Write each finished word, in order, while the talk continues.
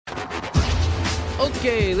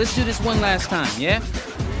Okay, let's do this one last time, yeah?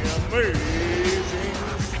 The Amazing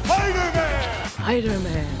Spider-Man!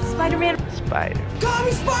 Spider-Man. Spider-Man. Spider. Call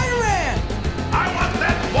me Spider-Man! I want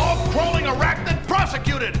that wall-crawling arachnid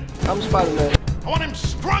prosecuted! I'm Spider-Man. I want him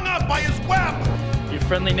strung up by his web! Your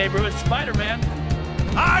friendly neighborhood Spider-Man.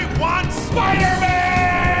 I want Spider-Man!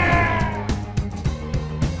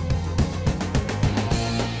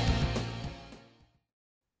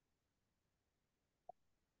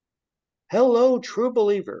 Hello, true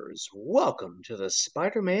believers. Welcome to the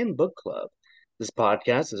Spider-Man Book Club. This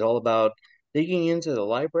podcast is all about digging into the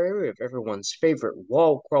library of everyone's favorite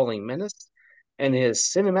wall-crawling menace and his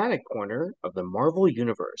cinematic corner of the Marvel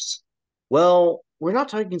Universe. Well, we're not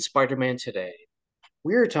talking Spider-Man today.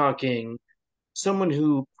 We're talking someone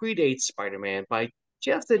who predates Spider-Man by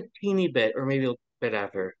just a teeny bit, or maybe a bit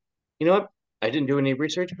after. You know what? I didn't do any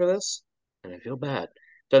research for this, and I feel bad.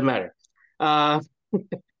 Doesn't matter. Uh,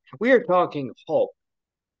 we are talking Hulk,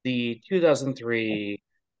 the 2003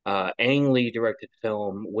 Ang Lee directed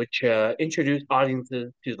film, which introduced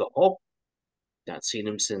audiences to the Hulk. Not seen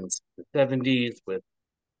him since the 70s with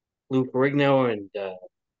Lou Ferrigno and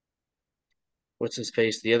what's his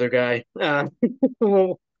face, the other guy.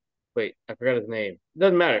 Wait, I forgot his name.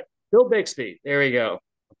 Doesn't matter. Bill Bixby. There we go.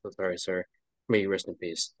 I'm so sorry, sir. May you rest in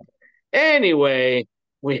peace. Anyway,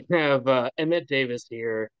 we have Emmet Davis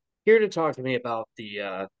here to talk to me about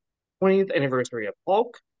the 20th anniversary of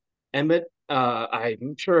Hulk. Emmet,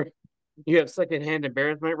 I'm sure you have secondhand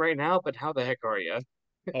embarrassment right now, but how the heck are you?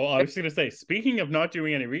 Oh, I was going to say, speaking of not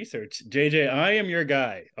doing any research, JJ, I am your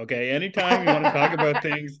guy. Okay, anytime you want to talk about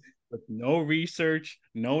things with no research,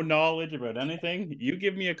 no knowledge about anything, you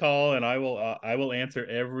give me a call and I will answer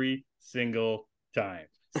every single time.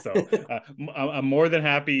 So I'm more than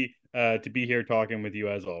happy to be here talking with you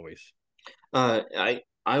as always. I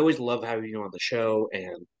always love having you on the show,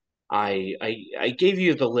 and I gave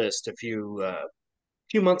you the list a few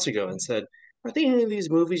months ago and said, "Are there any of these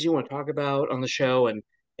movies you want to talk about on the show?" And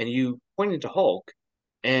you pointed to Hulk,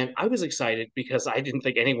 and I was excited because I didn't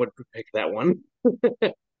think anyone would pick that one.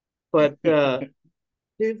 But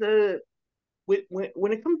there's a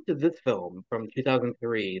when it comes to this film from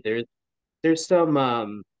 2003, there's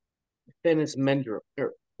some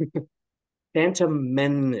Phantom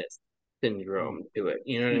Menace syndrome to it.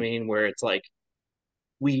 You know what I mean? Where it's like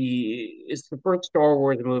it's the first Star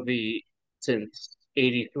Wars movie since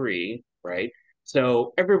 '83, right?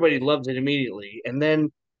 So everybody loves it immediately, and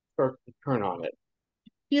then starts to turn on it.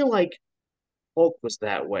 I feel like Hulk was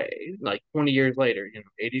that way, like 20 years later,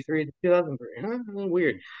 '83 to 2003.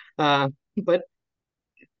 Weird. But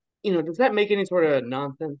does that make any sort of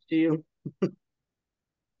nonsense to you?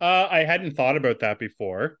 I hadn't thought about that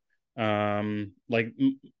before.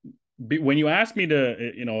 When you asked me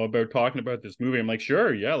to, about talking about this movie, I'm like,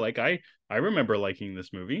 sure, yeah, like I remember liking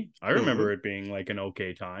this movie. I remember it being like an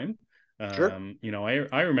okay time. Sure.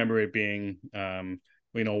 I remember it being,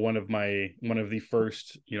 one of the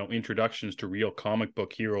first, introductions to real comic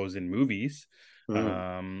book heroes in movies.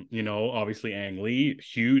 Obviously Ang Lee,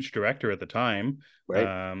 huge director at the time,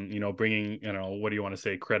 Right. Bringing, what do you want to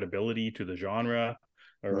say, credibility to the genre,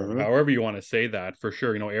 or Mhm. however you want to say that, for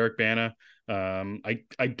sure. Eric Bana.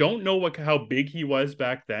 I don't know how big he was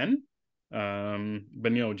back then.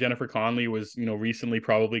 But Jennifer Connelly was, recently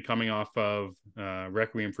probably coming off of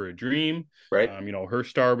Requiem for a Dream. Right. Her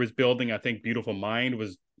star was building. I think Beautiful Mind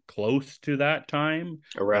was close to that time.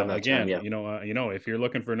 Around that again, time, yeah. if you're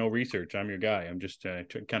looking for no research, I'm your guy. I'm just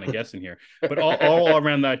kind of guessing here. But all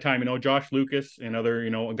around that time, Josh Lucas, another,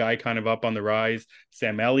 a guy kind of up on the rise.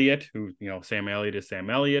 Sam Elliott, who, Sam Elliott is Sam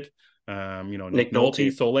Elliott. Nick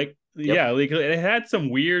Nolte. So like, Yep. yeah, like it had some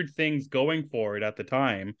weird things going for it at the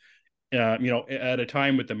time. At a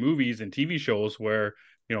time with the movies and TV shows where,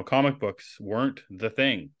 comic books weren't the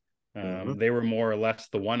thing. They were more or less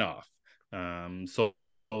the one-off. So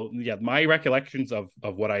yeah, my recollections of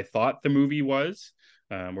what I thought the movie was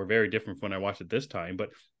were very different from when I watched it this time.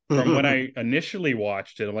 But from when I initially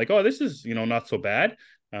watched it, I'm like, oh, this is, not so bad.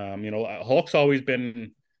 Hulk's always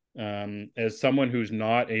been, as someone who's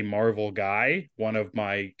not a Marvel guy, one of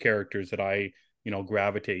my characters that I,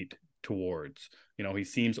 gravitate towards. He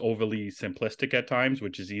seems overly simplistic at times,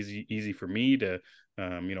 which is easy for me to,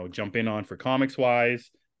 jump in on for comics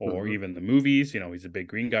wise, or even the movies. He's a big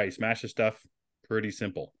green guy. He smashes stuff. Pretty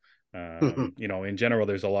simple. In general,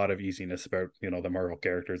 there's a lot of easiness about, the Marvel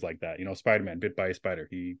characters like that. Spider-Man bit by a spider.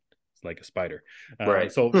 He's like a spider.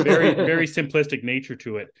 Right. So very, very simplistic nature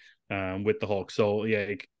to it with the Hulk. So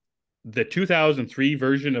yeah, the 2003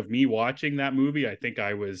 version of me watching that movie, I think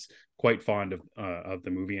I was quite fond of the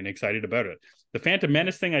movie and excited about it. The Phantom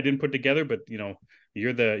Menace thing I didn't put together, but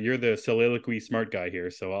you're the soliloquy smart guy here,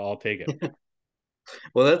 so I'll take it.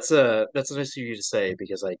 Well, that's nice of you to say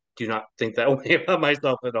because I do not think that way about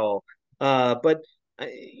myself at all. But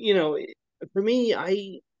you know, for me,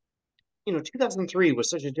 2003 was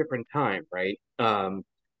such a different time, right?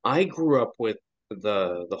 I grew up with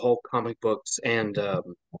the whole comic books and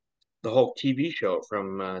the whole TV show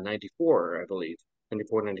from 94, I believe,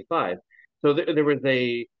 94, 95. So there was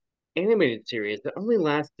a animated series that only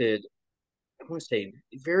lasted, I want to say,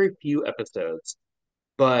 very few episodes,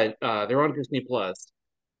 but they're on Disney Plus.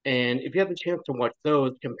 And if you have the chance to watch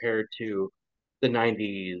those compared to the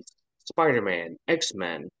 90s Spider-Man,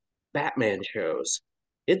 X-Men, Batman shows,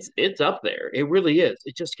 it's up there. It really is.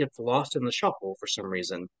 It just gets lost in the shuffle for some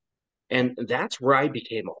reason. And that's where I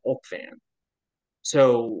became a Hulk fan.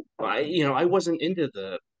 So I wasn't into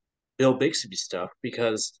the Bill Bixby stuff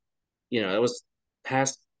because, it was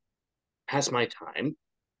past past my time.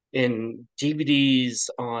 And DVDs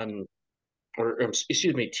on, or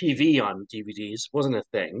excuse me, TV on DVDs wasn't a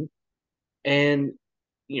thing. And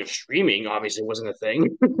streaming obviously wasn't a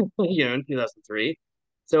thing, in 2003.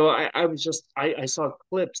 So I was just I saw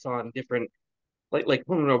clips on different like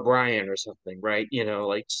Conan O'Brien or something, right?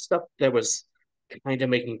 Like stuff that was kind of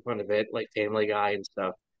making fun of it, like Family Guy and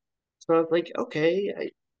stuff. So I was like,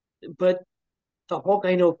 okay, but the Hulk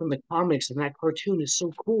I know from the comics and that cartoon is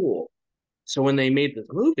so cool. So when they made this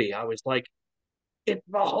movie, I was like, it's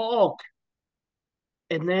the Hulk.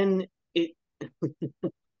 And then it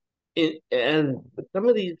and some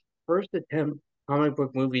of these first attempt comic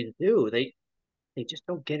book movies do, they just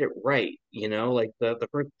don't get it right, like the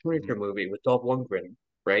first Punisher Mm-hmm. movie with Dolph Lundgren,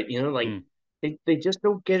 right? Like Mm-hmm. they just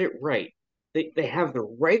don't get it right. They have the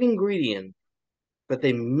right ingredients, but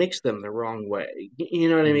they mix them the wrong way. You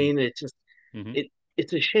know what I mean? It's just Mm-hmm.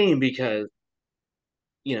 it's a shame because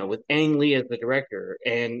with Ang Lee as the director,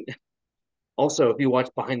 and also if you watch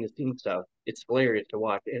behind the scenes stuff, it's hilarious to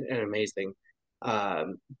watch and amazing.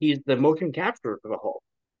 He's the motion capture for the Hulk,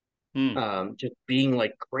 just being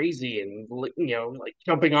like crazy and like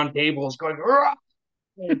jumping on tables, going. "Rah!"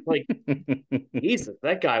 And it's like Jesus,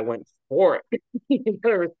 that guy went for it. You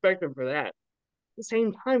gotta respect him for that. At the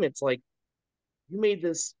same time, it's like you made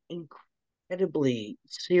this incredibly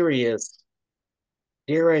serious,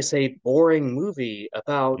 dare I say, boring movie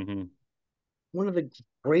about Mm-hmm. one of the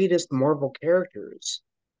greatest Marvel characters,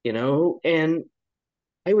 and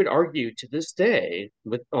I would argue to this day,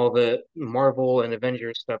 with all the Marvel and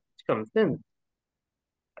Avengers stuff that's come since,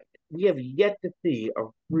 we have yet to see a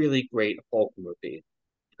really great Hulk movie.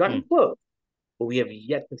 It's gotten close, but we have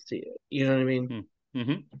yet to see it. You know what I mean?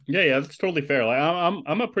 Mm-hmm. Yeah, that's totally fair. Like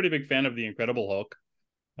I'm a pretty big fan of the Incredible Hulk.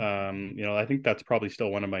 I think that's probably still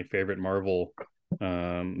one of my favorite Marvel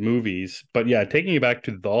movies. But yeah, taking it back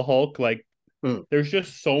to the Hulk, like Mm. there's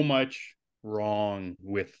just so much wrong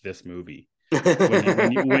with this movie. When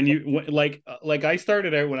I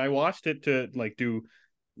started out when I watched it to like do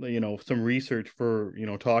some research for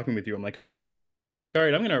talking with you. I'm like, all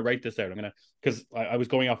right, I'm gonna write this out. I'm gonna because I was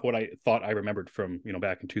going off what I thought I remembered from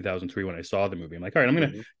back in 2003 when I saw the movie. I'm like, all right, I'm gonna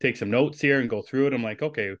Mhm. take some notes here and go through it. I'm like,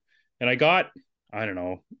 okay, and I got I don't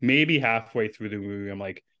know maybe halfway through the movie. I'm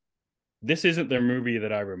like, this isn't the movie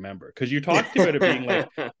that I remember because you talked about it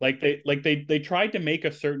being like they tried to make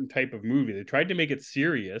a certain type of movie. They tried to make it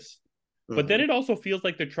serious, but then Mhm. it also feels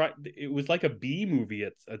like it was like a B movie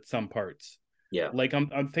at some parts. Yeah. Like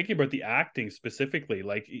I'm thinking about the acting specifically,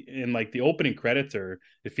 like in like the opening credits are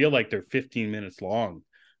they feel like they're 15 minutes long.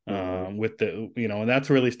 Mhm. With the and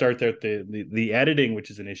that's really starts out the editing,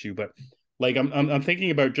 which is an issue. But like I'm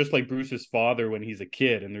thinking about just like Bruce's father when he's a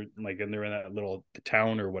kid and they're in that little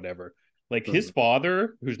town or whatever. Like his Mhm.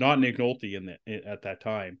 father, who's not Nick Nolte at that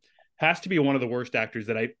time, has to be one of the worst actors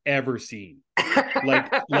that I've ever seen.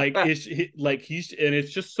 He's and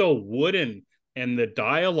it's just so wooden and the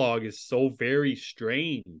dialogue is so very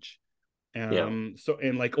strange. Yeah. So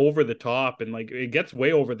and like over the top and like it gets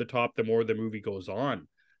way over the top the more the movie goes on.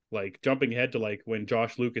 Like jumping ahead to like when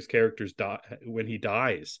Josh Lucas characters die when he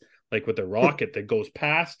dies, like with the rocket that goes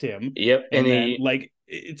past him, Yep. And and then like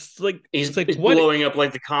it's like he's what blowing up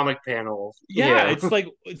like the comic panels. yeah, Yeah.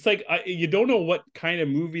 it's like you don't know what kind of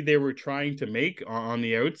movie they were trying to make on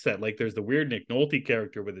the outset. Like there's the weird Nick Nolte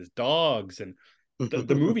character with his dogs, and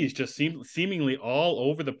the movies just seemingly all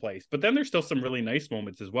over the place. But then there's still some really nice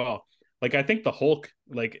moments as well. Like I think the Hulk,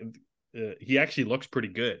 like he actually looks pretty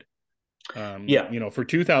good. Yeah. For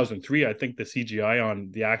 2003, I think the CGI on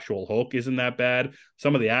the actual Hulk isn't that bad.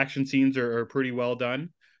 Some of the action scenes are pretty well done.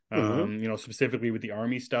 Hmm. Specifically with the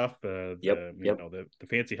army stuff, Yep. Yep. the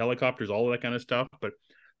fancy helicopters, all of that kind of stuff. But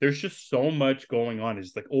there's just so much going on.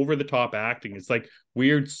 It's like over the top acting. It's like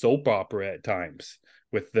weird soap opera at times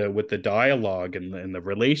with the dialogue and the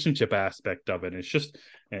relationship aspect of it. It's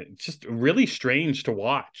just really strange to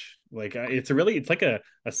watch. Like it's like a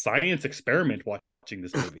science experiment watching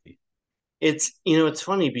this movie. It's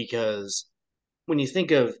funny because when you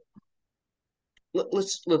think of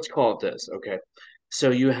let's call it this, okay? So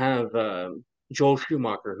you have Joel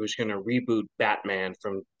Schumacher who's going to reboot Batman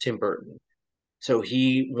from Tim Burton. So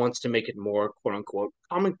he wants to make it more quote unquote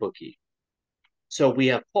comic booky. So we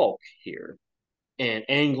have Hulk here, and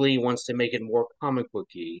Ang Lee wants to make it more comic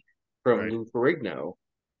booky from Right. Lou Ferrigno,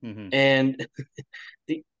 Mm-hmm. and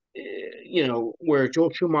the where Joel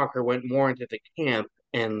Schumacher went more into the camp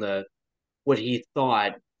and the what he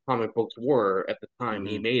thought comic books were at the time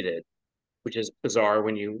he Mm-hmm. made it, which is bizarre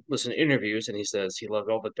when you listen to interviews and he says he loved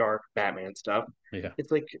all the dark Batman stuff. Yeah.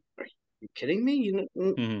 It's like, are you kidding me?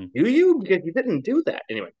 Mm-hmm. Do you? Because you didn't do that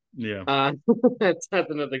anyway. Yeah. Uh, that's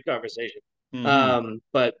another conversation. Mm-hmm.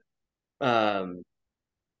 But um,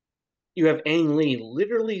 you have Ang Lee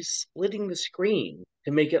literally splitting the screen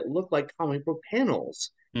to make it look like comic book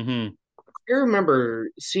panels. Mm-hmm. I remember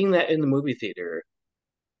seeing that in the movie theater,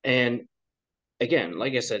 and again,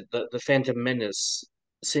 like I said, the Phantom Menace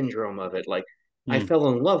syndrome of it. Like I Mm-hmm. fell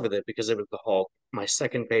in love with it because it was the Hulk, my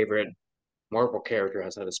second favorite Marvel character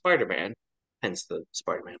outside of Spider-Man, hence the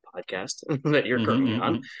Spider-Man podcast that you're currently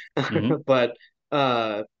on. Mm-hmm. Mm-hmm. But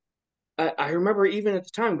uh, I remember even at the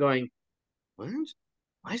time going, "What?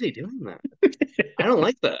 Why is he doing that? I don't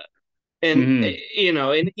like that." And Mm-hmm.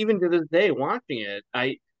 and even to this day, watching it,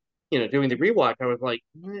 doing the rewatch, I was like,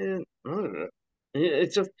 I don't know.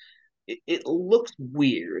 It's just it looks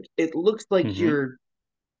weird. It looks like Mm-hmm.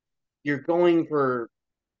 you're going for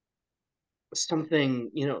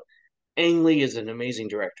something. Ang Lee is an amazing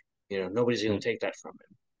director. Nobody's going to take that from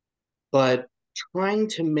him. But trying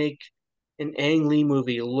to make an Ang Lee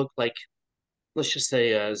movie look like, let's just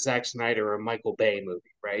say, a Zack Snyder or a Michael Bay movie,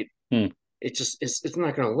 right? It's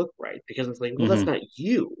not going to look right because it's like, well, that's Mm-hmm. not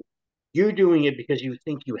you. You're doing it because you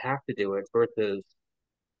think you have to do it versus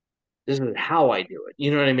this is how I do it.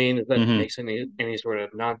 You know what I mean? If that Mm-hmm. makes any sort of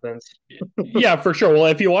nonsense. Yeah, for sure. Well,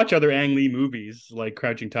 if you watch other Ang Lee movies like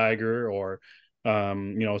Crouching Tiger or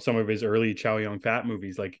some of his early Chow Yun Fat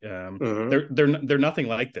movies, like Hmm. they're nothing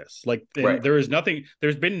like this. Like, Right. and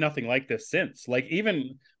there's been nothing like this since. Like,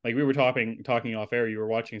 even like we were talking off air, you were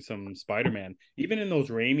watching some Spider-Man. Even in those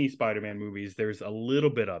Raimi Spider-Man movies, there's a little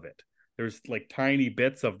bit of it. There's like tiny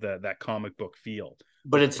bits of that comic book feel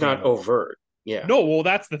But with it's not overt. Yeah. no, well,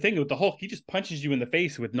 that's the thing with the Hulk. He just punches you in the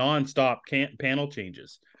face with nonstop panel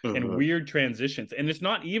changes and Hmm. weird transitions. And it's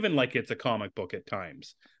not even like it's a comic book at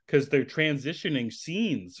times because they're transitioning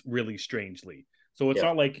scenes really strangely. So it's Yeah.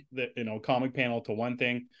 not like the comic panel to one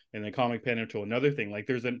thing and the comic panel to another thing. Like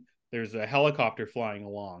there's a helicopter flying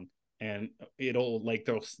along and it'll like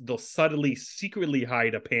they'll subtly secretly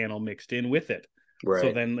hide a panel mixed in with it. So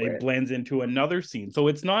Right. then it Right. blends into another scene. So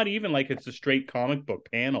it's not even like it's a straight comic book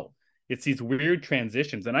panel. It's these weird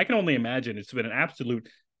transitions, and I can only imagine it's been an absolute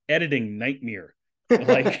editing nightmare.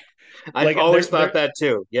 Like, I've like always thought that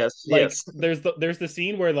too. Yes. like Yes. there's the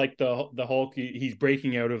scene where like the Hulk he's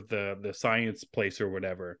breaking out of the science place or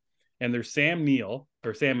whatever, and there's Sam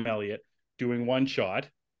Elliott doing one shot,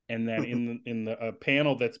 and then in the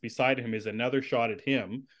panel that's beside him is another shot at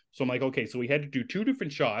him. So I'm like, okay, so we had to do two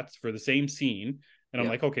different shots for the same scene. And I'm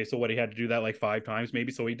Yeah. like, okay, so what he had to do that like 5 times,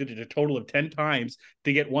 maybe. So he did it a total of 10 times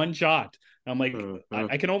to get one shot. I'm like, Hmm.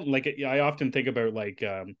 I can only like I often think about like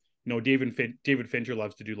David Fincher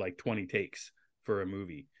loves to do like 20 takes for a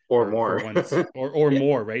movie Or for more. once or Yeah.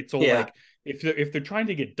 more, right? So Yeah. like if they're trying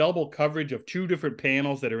to get double coverage of two different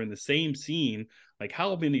panels that are in the same scene, like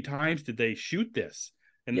how many times did they shoot this?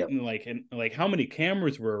 Yeah. And like how many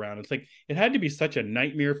cameras were around? It's like it had to be such a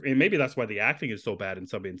nightmare, and maybe that's why the acting is so bad in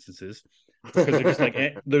some instances, because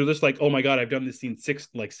they're just like, oh my god, I've done this scene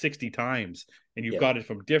 60 times, and you've Yeah. got it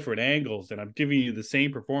from different angles, and I'm giving you the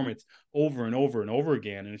same performance over and over and over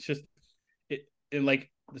again, and it's just it like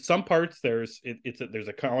some parts there's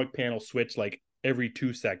a comic panel switch like every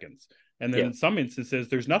 2 seconds, and then Yeah. in some instances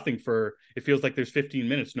there's nothing for it feels like there's 15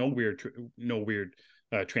 minutes, no weird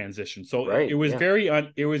transition. So Right. it was Yeah.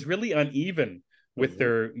 it was really uneven with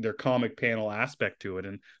Hmm. their comic panel aspect to it,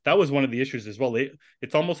 and that was one of the issues as well.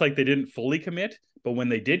 It's almost like they didn't fully commit, but when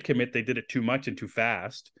they did commit, they did it too much and too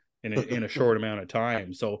fast in a short amount of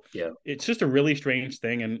time. So Yeah. it's just a really strange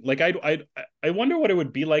thing, and like I wonder what it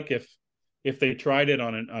would be like if they tried it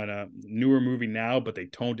on a newer movie now, but they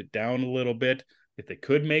toned it down a little bit. if they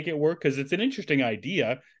could make it work, because it's an interesting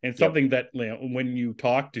idea and Yep. something that, you know, when you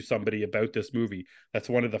talk to somebody about this movie, that's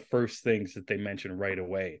one of the first things that they mention right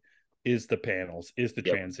away is the panels, is the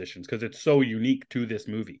Yep. transitions, because it's so unique to this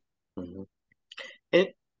movie. Hmm. And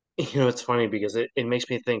it's funny because it makes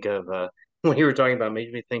me think of what you were talking about.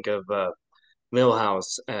 Makes me think of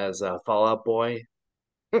Milhouse as Fallout Boy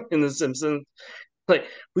in The Simpsons. Like,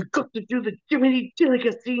 we got to do the Jiminy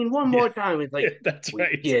Dillinger scene one Yeah, more time. It's like, that's we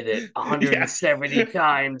right. did it Yeah, 170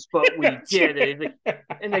 times, but we that's did it. It's like,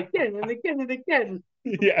 right. and again and again and again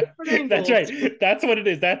from Yeah, different that's angles. right. That's what it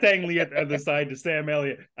is. That's Ang Lee at the side to Sam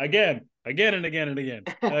Elliott again, again and again and again,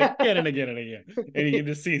 again and again and again. And you can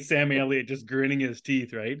just see Sam Elliott just grinning his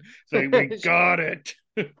teeth, right? It's like, we got it.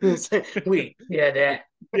 We did it.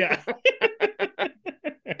 Yeah.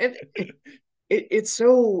 And it's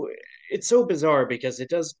so bizarre because it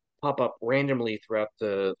does pop up randomly throughout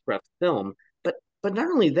the film. But not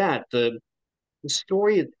only that, the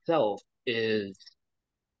story itself is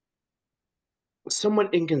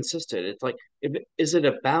somewhat inconsistent. It's like, is it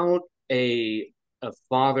about a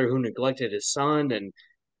father who neglected his son, and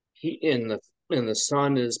the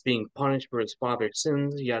son is being punished for his father's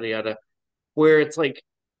sins, yada yada. Where it's like,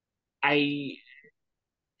 I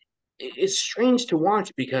it's strange to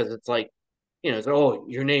watch because it's like, it's, oh,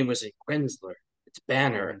 your name was Quensler, it's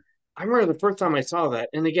Banner. Mhm. I remember the first time I saw that,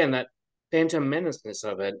 and again that Phantom Menaceness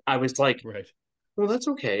of it, I was like, Right. well, that's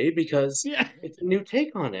okay because Yeah. it's a new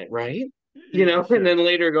take on it, right? And Sure. then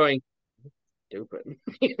later going, stupid.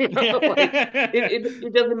 Like, Yeah.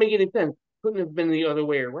 it doesn't make any sense. Couldn't have been the other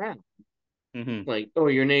way around. Hmm. Like, oh,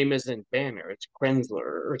 your name isn't Banner, it's Krensler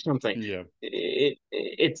or something. Yeah.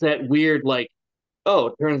 It's that weird, like, oh,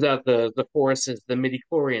 it turns out the force is the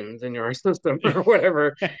midi-chlorians in your system or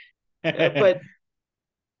whatever. But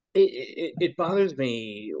it bothers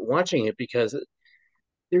me watching it because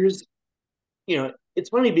there's, it's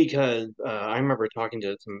funny because I remember talking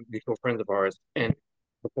to some mutual friends of ours, and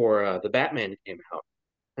before the Batman came out,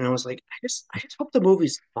 and I was like, I just hope the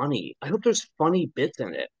movie's funny. I hope there's funny bits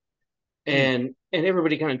in it. Hmm. And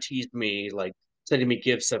everybody kind of teased me, like sending me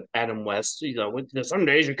gifts of Adam West, some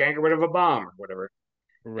days you can't get rid of a bomb or whatever.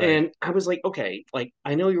 Right. And I was like, okay, like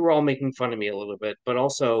I know you were all making fun of me a little bit, but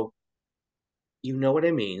also you know what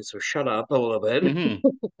I mean, so shut up a little bit.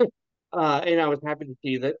 Hmm. And I was happy to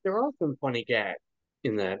see that there are some funny gags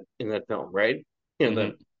in that film, right? Hmm.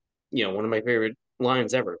 One of my favorite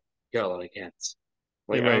lines ever. Got a lot of cats.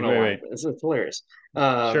 Like, I don't Right. know Right. why, Right. but it's hilarious.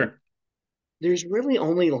 Um, Sure. there's really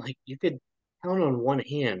only, like, you could count on one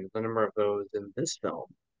hand the number of those in this film.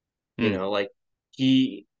 Hmm. Like,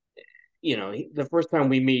 he, the first time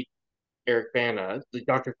we meet Eric Bana, the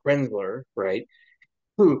Dr. Krensler, right?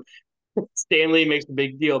 Who Stanley makes a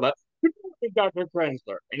big deal about. Dr.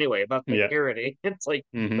 Krensler. Anyway, about Yeah. security, it's like,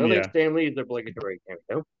 Hmm. I think Yeah. Stanley's obligatory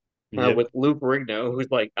cameo Yep. with Lou Ferrigno, who's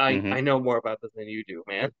like, I Hmm. know more about this than you do,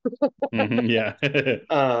 man. Hmm. Yeah.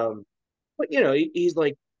 Um, but he's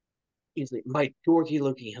like, my dorky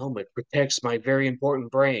looking helmet protects my very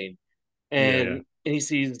important brain, Yeah. Yeah. and he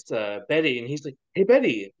sees Betty, and he's like, hey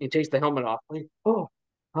Betty, he takes the helmet off, like, oh,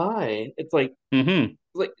 hi. It's Hmm.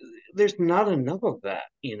 like there's not enough of that,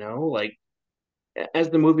 like as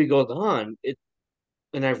the movie goes on,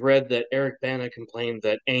 and I've read that Eric Bana complained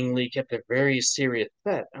that Ang Lee kept a very serious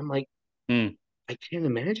set. I'm like, Mm. I can't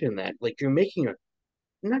imagine that. Like, you're making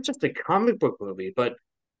not just a comic book movie, but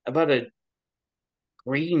about a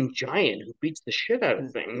green giant who beats the shit out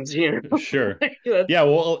of things, Sure. Like, that's Yeah,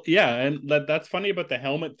 well, yeah, and that's funny about the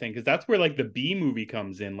helmet thing, because that's where like the B movie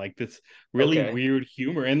comes in, like this really okay. weird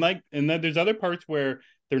humor, and then there's other parts where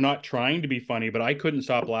they're not trying to be funny, but I couldn't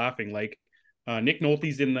stop laughing. Like Nick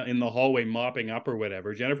Nolte's in the hallway mopping up or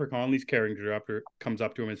whatever. Jennifer Connelly's character comes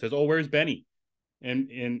up to him and says, "Oh, where's Benny?" And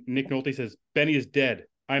Nick Nolte says, "Benny is dead.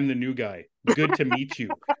 I'm the new guy. Good to meet you."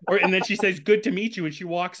 And then she says, "Good to meet you," and she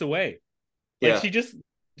walks away. Like Yeah.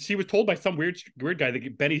 she was told by some weird guy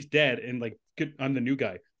that Benny's dead, and like, I'm the new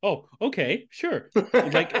guy. Oh, okay, sure.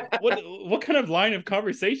 Like, what kind of line of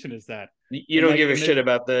conversation is that? You And don't like, give a and shit there's,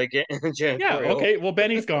 about the yeah, janitorial. okay, well,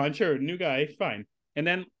 Benny's gone, sure, new guy, fine. And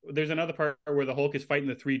then there's another part where the Hulk is fighting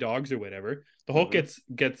the three dogs or whatever. The Hulk Hmm.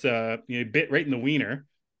 gets bit right in the wiener,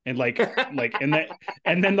 and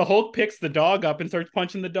and then the Hulk picks the dog up and starts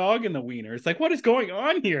punching the dog in the wiener. It's like, what is going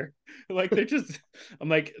on here? Like, they're just, I'm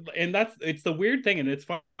like, and it's the weird thing, and it's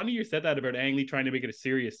funny you said that about Ang Lee trying to make it a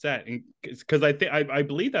serious set, and because I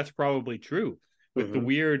believe that's probably true with the Hmm.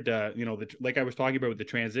 weird, like I was talking about with the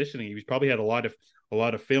transitioning. He's probably had a lot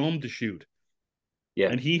of film to shoot, Yeah.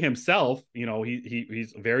 and he himself,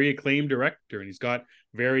 he's a very acclaimed director, and he's got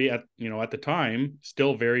very, at the time,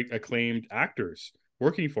 still very acclaimed actors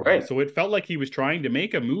working for him. Right. So it felt like he was trying to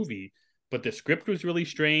make a movie, but the script was really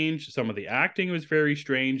strange. Some of the acting was very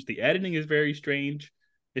strange. The editing is very strange.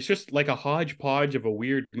 It's just like a hodgepodge of a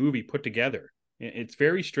weird movie put together. It's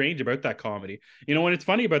very strange about that comedy. And it's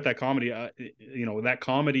funny about that comedy, that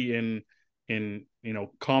comedy in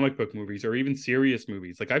comic book movies or even serious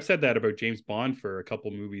movies. Like I've said that about James Bond for a couple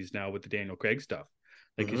movies now with the Daniel Craig stuff.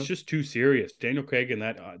 Like it's just too serious. Daniel Craig and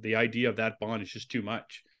that the idea of that Bond is just too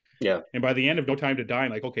much. Yeah. And by the end of No Time to Die,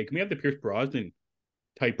 I'm like, okay, can we have the Pierce Brosnan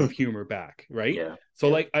type of humor back, right? Yeah. So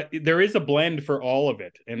Yeah. like there is a blend for all of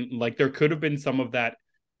it, and like there could have been some of that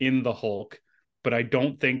in the Hulk, but I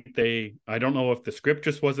don't know if the script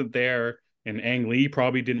just wasn't there, and Ang Lee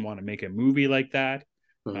probably didn't want to make a movie like that.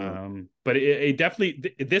 But it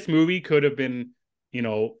definitely, this movie could have been,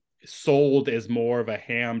 sold as more of a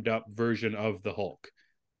hammed up version of the Hulk.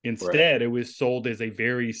 Instead, Right. it was sold as a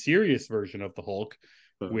very serious version of the Hulk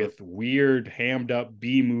with weird hammed up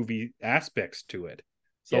B movie aspects to it.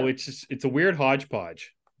 So Yeah. it's a weird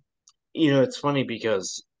hodgepodge. It's funny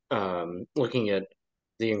because looking at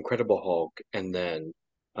the Incredible Hulk and then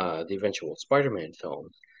the eventual Spider-Man film,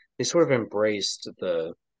 they sort of embraced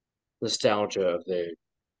the nostalgia of the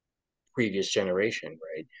previous generation,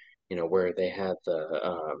 right? Where they had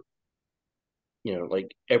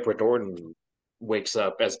like Edward Norton wakes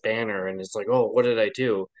up as Banner and it's like, oh, what did I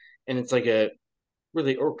do? And it's like a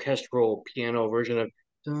really orchestral piano version of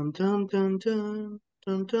dun dun dun dun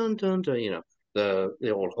dun dun dun dun,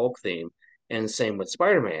 the old Hulk theme. And same with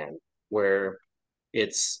Spider-Man, where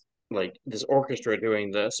it's like this orchestra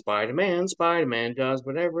doing the Spider-Man does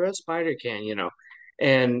whatever a spider can.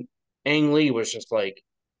 And Ang Lee was just like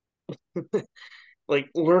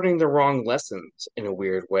learning the wrong lessons in a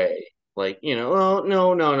weird way. Like, oh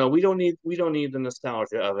no, no, no, we don't need the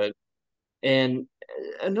nostalgia of it. And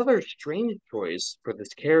another strange choice for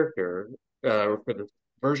this character, for the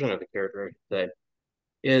version of the character that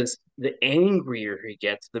is the angrier he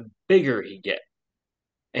gets, the bigger he gets.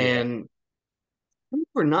 Yeah. And I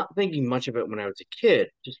remember not thinking much of it when I was a kid,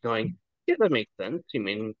 just going, yeah, that makes sense. I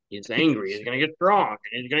mean, he's angry, he's gonna get strong,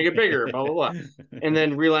 and he's gonna get bigger, blah blah blah. And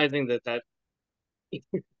then realizing that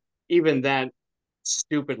even that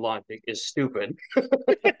stupid logic is stupid.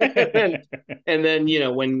 and then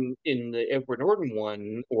when in the Edward Norton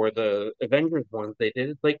one or the Avengers ones they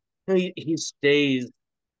did, it's like he stays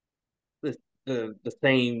the, the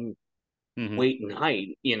same Mhm. weight and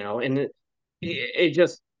height, and it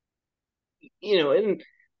just and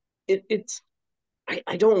it's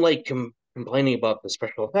I don't like complaining about the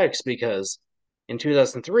special effects because in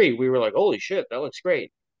 2003 we were like, holy shit, that looks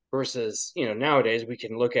great. Versus, nowadays we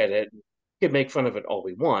can look at it, we can make fun of it all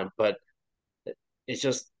we want, but it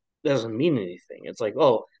just doesn't mean anything. It's like,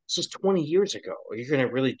 oh, this was 20 years ago. Are you going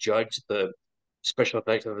to really judge the special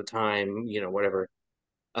effects of the time, whatever?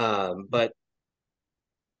 But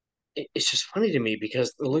it's just funny to me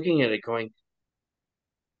because looking at it going,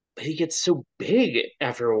 he gets so big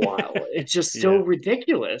after a while. It's just so Yeah.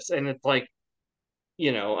 ridiculous. And it's like,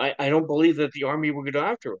 I don't believe that the army would go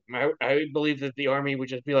after him. I believe that the army would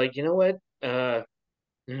just be like, you know what?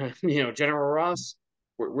 General Ross,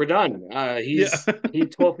 we're done. Yeah. He's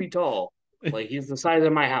 12 feet tall. Like he's the size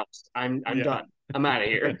of my house. I'm Yeah. done. I'm out of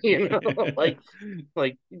here.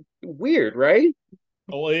 Like weird, right?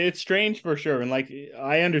 Well, it's strange for sure. And like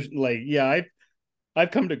I understand, like, yeah,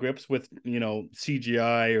 I've come to grips with,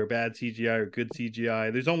 CGI or bad CGI or good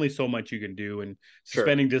CGI. There's only so much you can do, and Sure.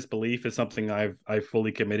 suspending disbelief is something I've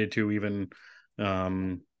fully committed to, even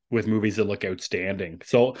with movies that look outstanding.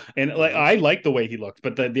 So, and like Hmm. I like the way he looks,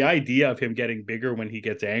 but the idea of him getting bigger when he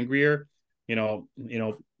gets angrier,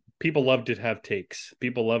 people love to have takes.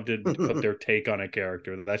 People love to put their take on a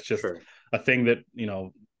character. That's just Sure. a thing that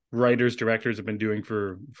writers, directors have been doing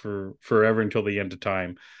for forever until the end of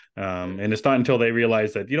time. And it's not until they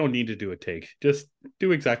realize that you don't need to do a take, just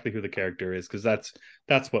do exactly who the character is, because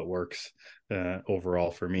that's what works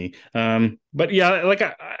overall for me. But yeah, like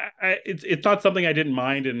it's not something I didn't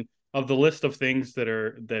mind. And of the list of things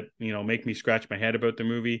that make me scratch my head about the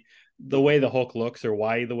movie, the way Hmm. the Hulk looks or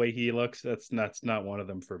why the way he looks, that's not one of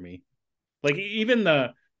them for me. Like even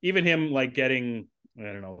him like getting, I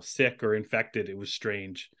don't know, sick or infected, it was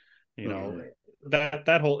strange. You know, Hmm.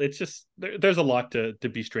 that whole, it's just there's a lot to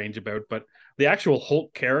be strange about, but the actual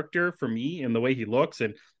Hulk character for me and the way he looks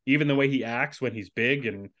and even the way he acts when he's big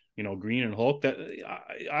and green and Hulk, that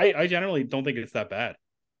I generally don't think it's that bad.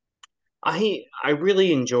 I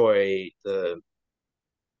really enjoy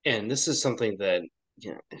and this is something that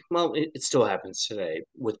well, it still happens today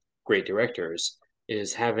with great directors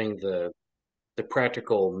is having the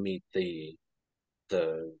practical meet the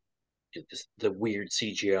the weird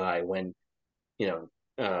CGI when you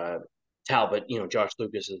know, Talbot, Josh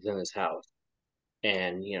Lucas is in his house,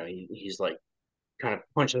 and he's like kind of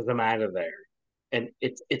punches him out of there, and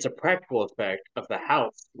it's a practical effect of the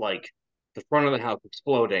house, like the front of the house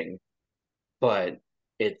exploding, but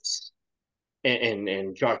it's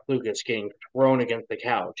and Josh Lucas getting thrown against the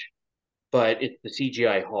couch, but it's the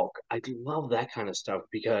CGI Hulk. I love that kind of stuff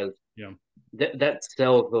because Yeah. that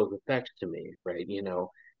sells those effects to me, right?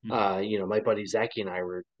 Mm-hmm. My buddy Zachy and I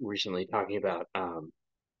were recently talking about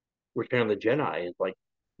Return of the Jedi. It's like,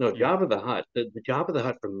 no, Yeah. Jabba the Hutt. The Jabba the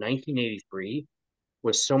Hutt from 1983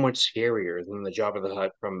 was so much scarier than the Jabba the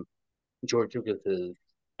Hutt from George Lucas's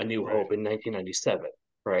A New Right. Hope in 1997,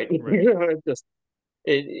 right? Right. It's just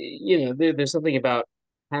there's something about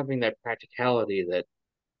having that practicality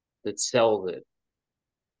that sells it,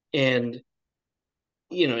 and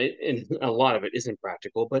and a lot of it isn't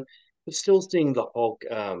practical, but still seeing the Hulk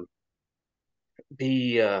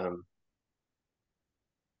be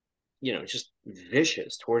just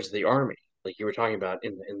vicious towards the army, like you were talking about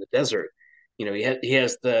in the desert. He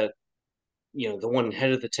has the one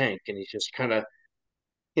head of the tank, and he's just kind of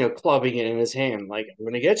clubbing it in his hand, like I'm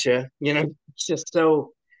gonna get you. It's just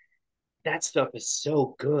so that stuff is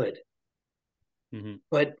so good, Mm-hmm.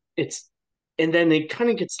 but and then it kind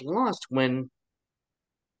of gets lost when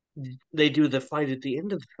they do the fight at the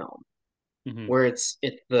end of the film, Mm-hmm. where it's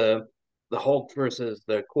the Hulk versus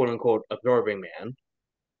the quote unquote absorbing man,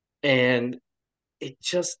 and it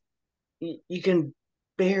just you can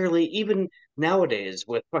barely, even nowadays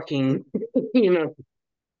with fucking you know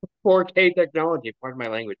 4K technology. Pardon my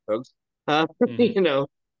language, folks. Mm-hmm.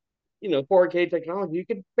 4K technology, you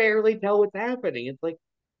can barely tell what's happening. It's like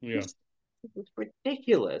Yeah. this it's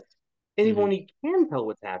ridiculous. And even Mm-hmm. when you can tell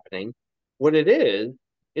what's happening, what it is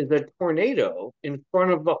a tornado in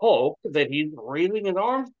front of the Hulk that he's raising his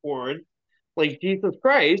arms towards, like Jesus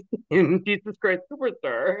Christ in Jesus Christ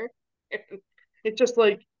Superstar. And it's just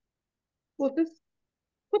like, well,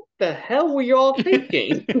 what the hell were you all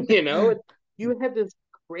thinking? You had this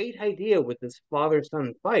great idea with this father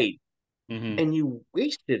son fight, Mm-hmm. and you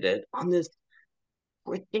wasted it on this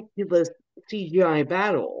ridiculous CGI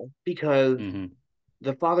battle because Mm-hmm.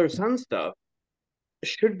 the father son stuff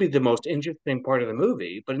should be the most interesting part of the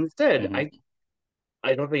movie, but instead, Mm-hmm.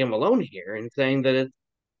 I don't think I'm alone here in saying that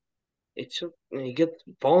it's just it gets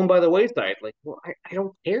fallen by the wayside. Like, well, I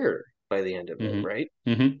don't care by the end of it, right?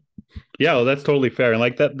 Mm-hmm. Mm-hmm. Yeah, well, that's totally fair. And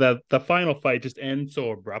like that the final fight just ends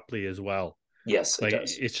so abruptly as well. Yes, it Like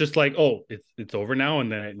does. it's just like, oh, it's over now,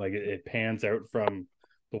 and then it pans out from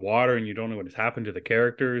the water, and you don't know what has happened to the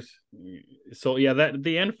characters. So yeah, that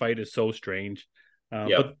the end fight is so strange.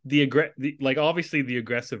 Yep. But like obviously the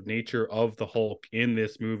aggressive nature of the Hulk in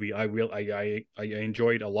this movie, I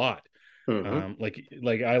enjoyed a lot. Hmm. Like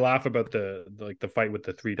I laugh about like the fight with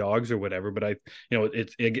the three dogs or whatever, but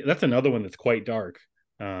that's another one that's quite dark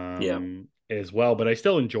Yeah. as well. But I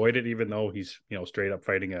still enjoyed it, even though he's straight up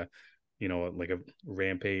fighting a like a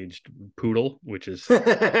rampaged poodle, which is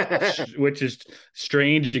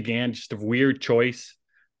strange again, just a weird choice.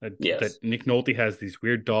 That Yes. Nick Nolte has these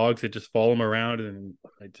weird dogs that just follow him around, and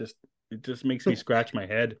it just makes me scratch my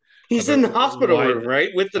head He's in about the hospital why. room, right,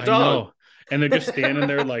 with the I dog. know, and they're just standing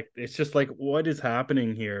there like it's just like what is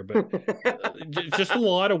happening here? But just a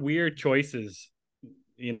lot of weird choices,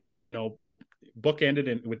 you know, bookended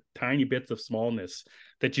in with tiny bits of smallness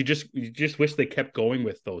that you just wish they kept going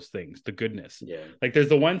with those things, the goodness. Yeah. Like there's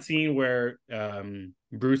the one scene where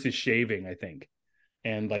Bruce is shaving, I think,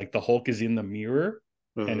 and like the Hulk is in the mirror,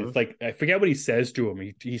 and Hmm. it's like I forget what he says to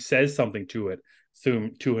him. He says something to him,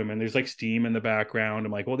 and there's like steam in the background.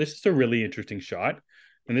 I'm like, well, this is a really interesting shot,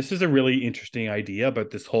 and this is a really interesting idea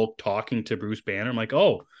about this Hulk talking to Bruce Banner. I'm like,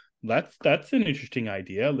 oh, that's an interesting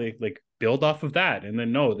idea. Like build off of that, and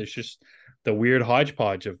then no, there's just the weird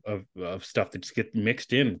hodgepodge of stuff that just get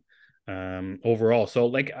mixed in overall.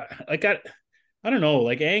 So I don't know,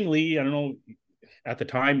 like Ang Lee, I don't know, at the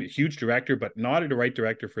time, huge director, but not the right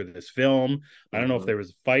director for this film. I don't know if Hmm. there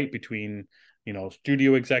was a fight between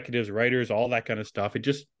studio executives, writers, all that kind of stuff. It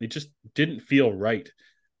just didn't feel right.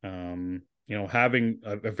 Having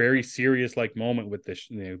a very serious like moment with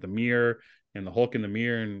the mirror and the Hulk in the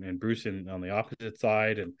mirror and Bruce on the opposite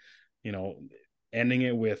side, and you know ending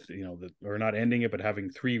it with or not ending it, but having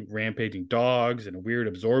three rampaging dogs and a weird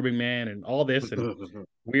absorbing man and all this, and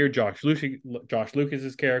weird Josh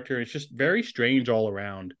Lucas's character. It's just very strange all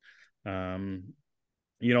around. Um,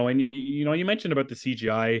 and you mentioned about the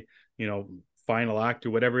CGI, you know, final act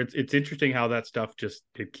or whatever. It's interesting how that stuff just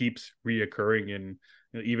it keeps reoccurring in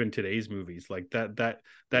even today's movies. Like that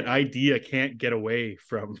Yeah. idea can't get away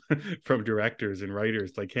from from directors and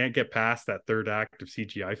writers. Like can't get past that third act of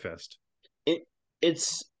CGI fest.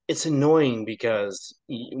 it's annoying because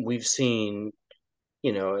we've seen,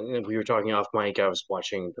 and we were talking off mic. I was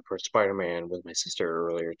watching the first Spider-Man with my sister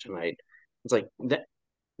earlier tonight. It's like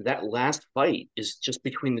that last fight is just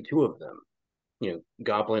between the two of them,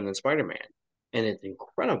 Goblin and Spider-Man, and it's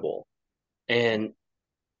incredible. And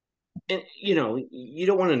you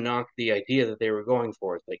don't want to knock the idea that they were going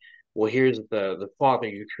for. It's like, well, here's the father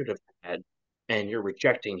you should have had, and you're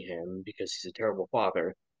rejecting him because he's a terrible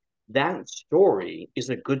father. That story is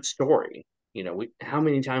a good story. How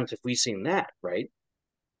many times have we seen that, right?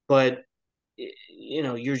 But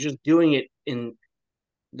you're just doing it in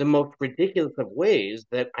the most ridiculous of ways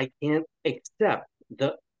that I can't accept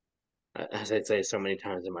as I say so many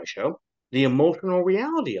times in my show, the emotional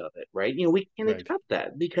reality of it, right? We can't Right. accept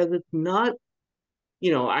that because it's not,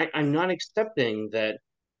 I'm not accepting that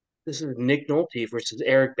this is Nick Nolte versus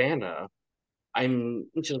Eric Bana. I'm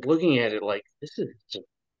just looking at it like this is just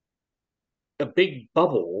a big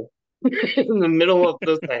bubble in the middle of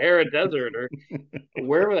the Sahara Desert or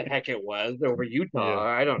wherever the heck it was over Yeah. Utah.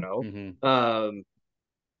 I don't know. Hmm.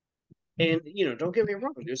 And don't get me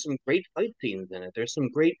wrong, there's some great fight scenes in it. There's some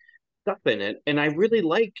great stuff in it, and I really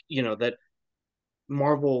like that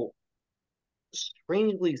Marvel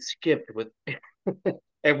strangely skipped with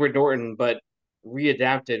Edward Norton, but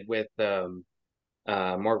readapted with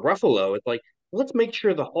Mark Ruffalo. It's like, let's make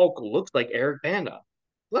sure the Hulk looks like Eric Bana.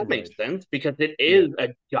 Well, that makes Right. sense because it Yeah. is a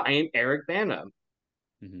giant Eric Bana.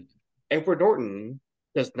 Hmm. Edward Norton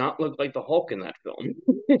does not look like the Hulk in that film,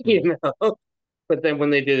 Mm. you know. But then when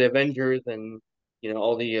they did Avengers and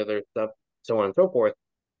all the other stuff, so on and so forth,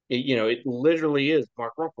 it literally is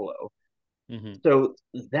Mark Ruffalo. Hmm. So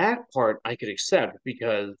that part I could accept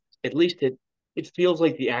because at least it feels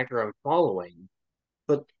like the actor I'm following,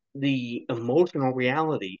 but the emotional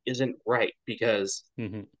reality isn't right because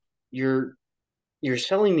Hmm. you're you're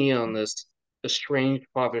selling me on this estranged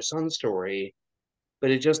father-son story,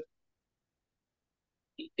 but it just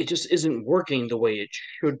isn't working the way it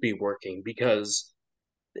should be working because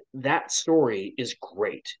that story is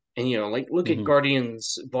great. And like look at Hmm.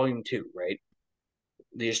 Guardians Volume 2, right?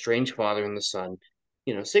 The estranged father and the son.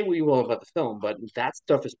 Say what you will about the film, but that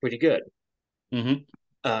stuff is pretty good. Hmm.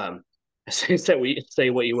 Um, say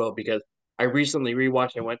what you will because I recently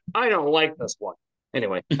rewatched and went, I don't like this one.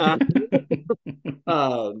 Anyway, um,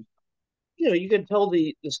 you can tell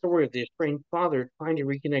the story of the estranged father trying to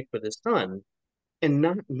reconnect with his son and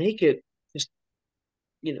not make it just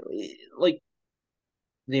like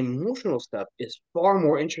the emotional stuff is far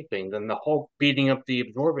more interesting than the Hulk beating up the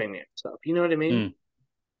absorbing man stuff. You know what I mean? Mm.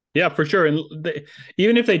 Yeah, for sure. And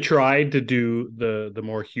even if they tried to do the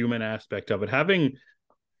more human aspect of it, having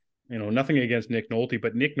nothing against Nick Nolte,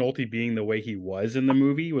 but Nick Nolte being the way he was in the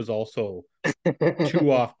movie was also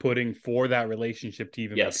too off-putting for that relationship to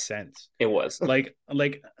even make Yes, sense. it was. Like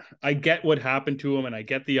I get what happened to him, and I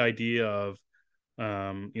get the idea of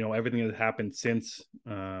everything that happened since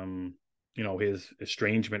his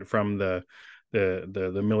estrangement from the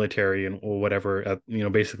military and or whatever,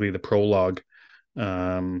 basically the prologue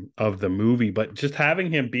of the movie, but just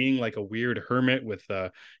having him being like a weird hermit with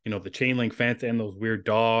the chain link fence and those weird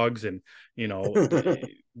dogs, and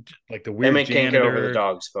like the weird Emmet can't get over the janitor.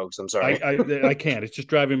 dogs, folks. I'm I, sorry. I can't. It's just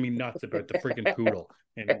driving me nuts about the freaking poodle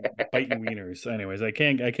and biting wieners. Anyways, I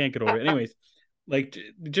can't get over it. Anyways, like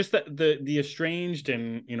just the estranged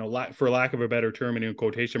and for lack of a better term and in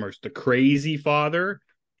quotation marks, the crazy father.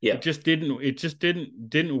 Yeah, It just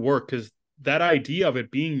didn't work because that idea of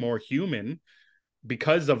it being more human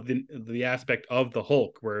because of the aspect of the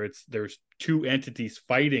Hulk where there's two entities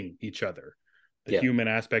fighting each other. The yeah, human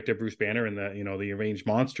aspect of Bruce Banner and the arranged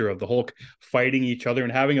monster of the Hulk fighting each other,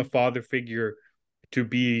 and having a father figure to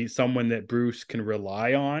be someone that Bruce can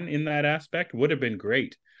rely on in that aspect would have been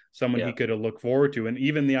great. Someone yeah, he could have looked forward to. And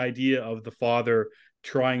even the idea of the father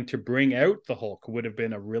trying to bring out the Hulk would have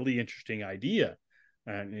been a really interesting idea,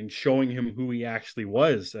 and showing him who he actually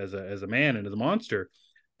was as a man and as a monster.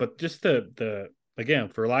 But just the again,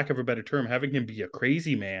 for lack of a better term, having him be a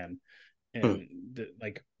crazy man, mm. and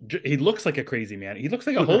he looks like a crazy man. He looks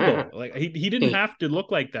like a hobo. Like he didn't he have to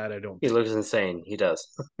look like that, I don't he think. looks insane. He does.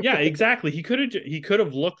 Yeah, exactly. He could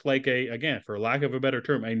have looked like, a again, for lack of a better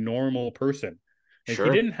term, a normal person. Like Sure.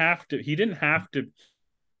 he didn't have to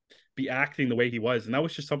be acting the way he was, and that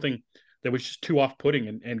was just something that was just too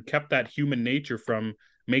off-putting, and kept that human nature from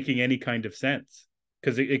making any kind of sense.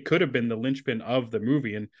 Because it could have been the linchpin of the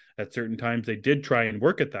movie, and at certain times they did try and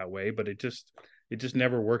work it that way, but it just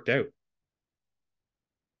never worked out.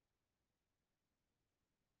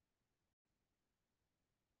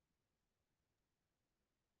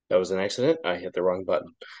 That was an accident. I hit the wrong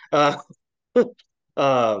button. Uh,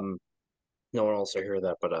 um, No one else will hear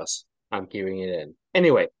that but us. I'm keeping it in.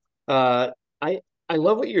 Anyway, uh, I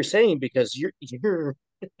love what you're saying because you're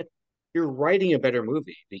writing a better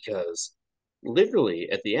movie because literally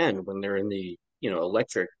at the end when they're in the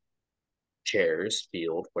electric chairs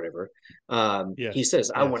field whatever he Yes,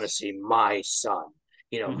 says I want to yes. see my son,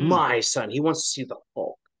 Hmm. my son. He wants to see the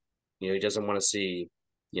Hulk. He doesn't want to see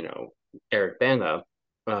you know Eric Bana.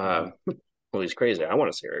 Hmm. Well, he's crazy. I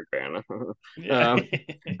want to see Eric Bana. Yeah.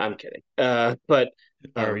 I'm kidding. But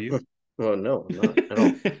Are um you? well, no, I'm not at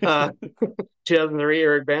all. 2003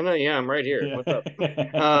 Eric Bana. Yeah, I'm right here. Yeah. What's up?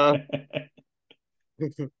 uh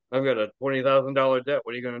I've got a $20,000 debt.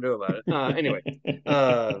 What are you going to do about it? Anyway,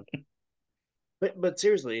 uh, but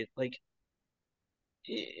seriously, like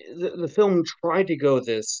the film tried to go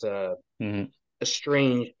this Hmm.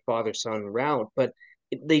 estranged father son route, but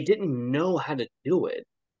they didn't know how to do it.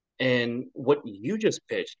 And what you just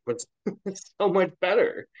pitched was so much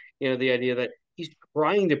better. The idea that he's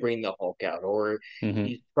trying to bring the Hulk out, or Hmm.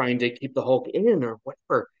 he's trying to keep the Hulk in, or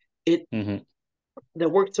whatever. It Hmm. That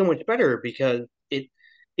worked so much better because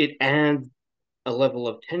it adds a level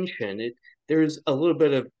of tension. There's a little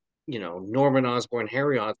bit of Norman Osborn,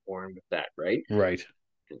 Harry Osborn with that, right? Right.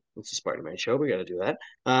 It's a Spider-Man show. We got to do that.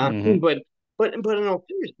 Hmm. But in all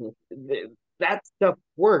seriousness, that stuff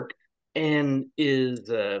worked and is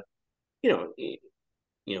you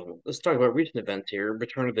know let's talk about recent events here.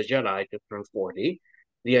 Return of the Jedi just turned 40.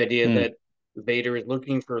 The idea Mm. that Vader is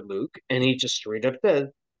looking for Luke, and he just straight up says,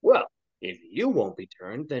 "Well, if you won't be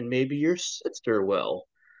turned, then maybe your sister will."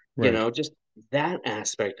 Right. Just that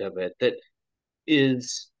aspect of it that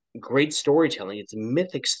is great storytelling. It's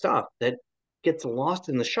mythic stuff that gets lost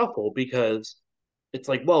in the shuffle because it's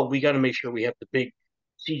like, well, we got to make sure we have the big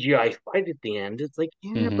CGI fight at the end. It's like,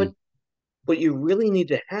 yeah, but Hmm. what you really need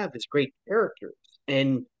to have is great characters,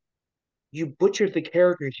 and you butchered the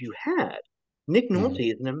characters you had. Nick Hmm.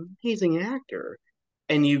 Nolte is an amazing actor,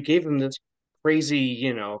 and you gave him this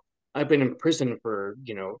crazy, I've been in prison for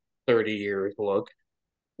 30 years look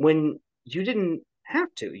when you didn't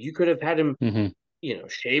have to. You could have had him Hmm.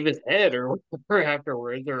 shave his head or whatever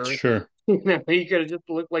afterwards, or Sure. he could have just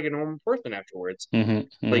looked like a normal person afterwards. Hmm.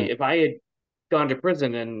 Like Hmm. if I had gone to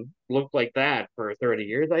prison and looked like that for 30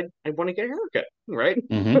 years, I'd want to get a haircut, right?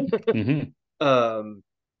 Hmm. Hmm. um,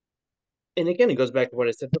 and again, it goes back to what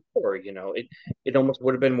I said before. It almost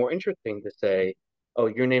would have been more interesting to say, "Oh,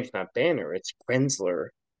 your name's not Banner, it's Krensler,"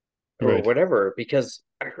 or Right. whatever, because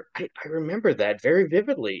I remember that very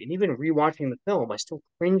vividly. And even rewatching the film, I still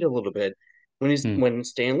cringe a little bit Mm. when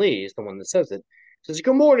Stan Lee is the one that says it. Says,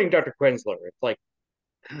 "Good morning, Dr. Krensler." It's like,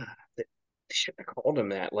 they should have called him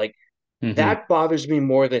that. Like, Hmm. that bothers me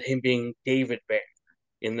more than him being David Banner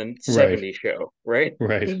in the Right. 70s show, right?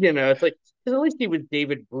 Right. It's like, 'cause at least he was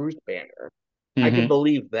David Bruce Banner. I could Hmm.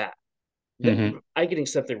 believe that. That Hmm. I can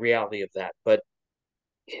accept the reality of that, but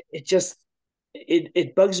it just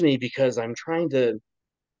it bugs me because I'm trying to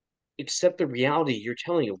accept the reality you're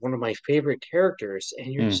telling of one of my favorite characters, and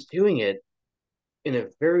you're Mm. just doing it in a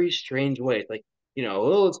very strange way. It's like,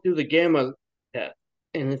 well, let's do the gamma test.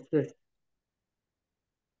 And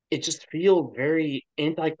it just feels very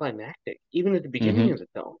anticlimactic, even at the beginning Hmm. of the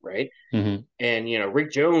film, right? Hmm. And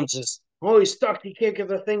Rick Jones is he's stuck, he can't get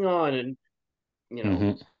the thing on, and you know,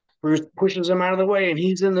 Hmm. Bruce pushes him out of the way and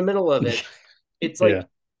he's in the middle of it. It's like Yeah.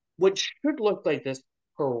 what should look like this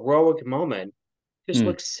heroic moment just Mm.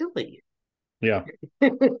 looks silly. Yeah.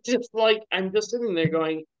 Just like I'm just sitting there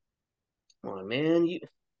going, come on, man, you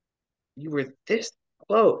were this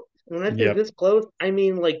close. When I say Yep. this close, I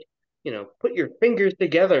mean like, put your fingers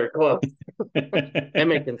together close.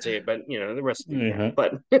 Emmett can see it, but the rest of you can't.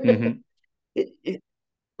 Uh-huh. But Hmm.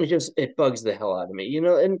 it bugs the hell out of me,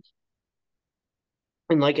 and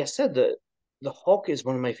like I said, the Hulk is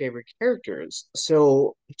one of my favorite characters.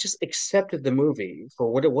 So I just accepted the movie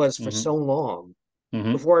for what it was for Hmm. so long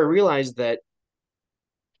Hmm. before I realized that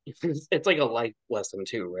it's like a life lesson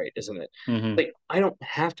too, right? Isn't it? Hmm. Like I don't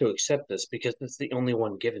have to accept this because it's the only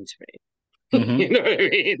one given to me. Hmm. You know what I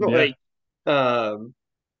mean? Yeah. Like, um,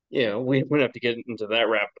 we don't have to get into that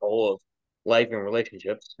rabbit hole of life and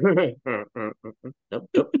relationships. Nope,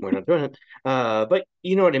 nope, we're not doing it. But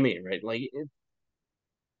you know what I mean, right? Like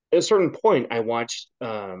at a certain point, I watched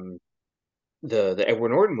the Edward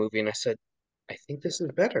Norton movie, and I said, I think this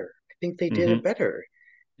is better. I think they did it Hmm. better,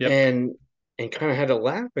 Yep. and kind of had to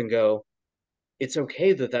laugh and go, it's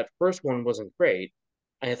okay that that first one wasn't great.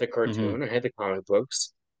 I had the Hmm. cartoon, I had the comic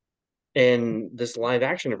books, and this live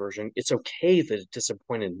action version. It's okay that it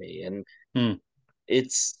disappointed me, and Mm.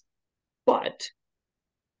 it's but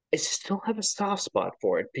I still have a soft spot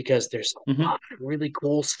for it because there's a Hmm. lot of really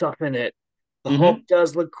cool stuff in it. the Hulk Mm-hmm.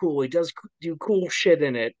 does look cool. He does do cool shit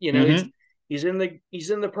in it. Mm-hmm. He's in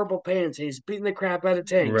the purple pants and he's beating the crap out of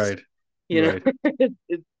tanks. Right. You know, Right.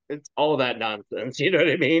 it's all that nonsense. You know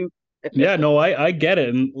what I mean? Yeah, no, I get it,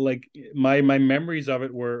 and like my memories of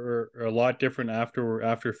it are a lot different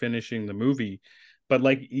after finishing the movie, but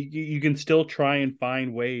like you can still try and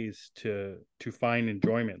find ways to find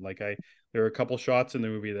enjoyment. Like there are a couple shots in the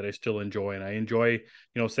movie that I still enjoy, and I enjoy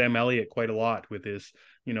Sam Elliott quite a lot with his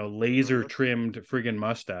laser trimmed friggin'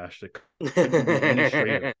 mustache that couldn't be any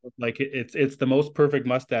straighter. Like it's the most perfect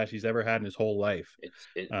mustache he's ever had in his whole life.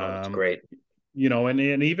 It's Um, great.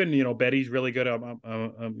 and even Betty's really good.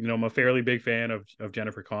 I'm a fairly big fan of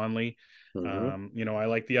Jennifer Connelly. Hmm. I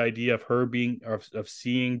like the idea of her being of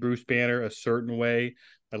seeing Bruce Banner a certain way.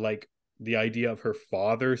 I like the idea of her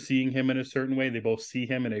father seeing him in a certain way. They both see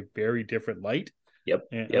him in a very different light. Yep.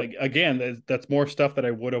 And Yep. like again, that's more stuff that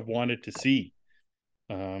I would have wanted to see.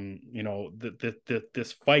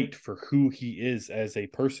 This fight for who he is as a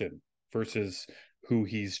person versus who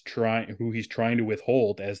he's trying to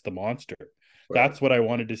withhold as the monster. Right. That's what I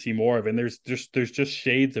wanted to see more of, and there's just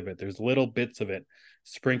shades of it. There's little bits of it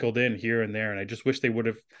sprinkled in here and there, and I just wish they would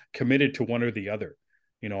have committed to one or the other.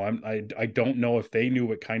 I don't know if they knew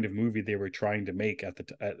what kind of movie they were trying to make at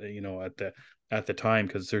the time,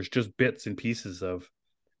 because there's just bits and pieces of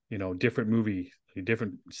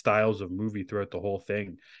different styles of movie throughout the whole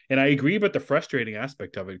thing. And I agree about the frustrating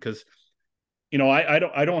aspect of it, because I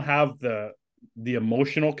don't have the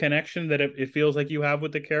emotional connection that it feels like you have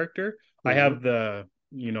with the character. I Hmm. have the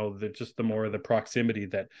more of the proximity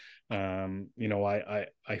that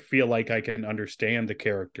I feel like I can understand the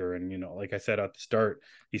character. And like I said at the start,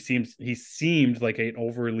 he seemed like an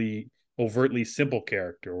overtly simple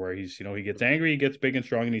character, where he gets angry, he gets big and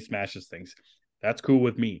strong, and he smashes things. That's cool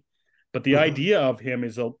with me. But the idea of him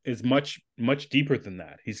is much much deeper than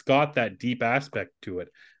that. He's got that deep aspect to it,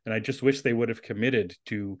 and I just wish they would have committed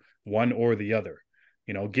to one or the other.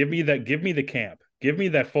 Give me the camp, give me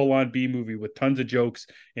that full on B movie with tons of jokes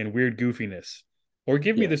and weird goofiness, or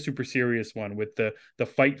give me Yeah. the super serious one with the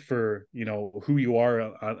fight for who you are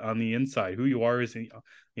on the inside, who you are as the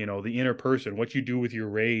inner person, what you do with your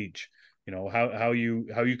rage, how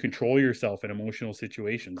you control yourself in emotional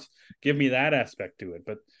situations. Give me that aspect to it,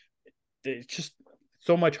 but it's just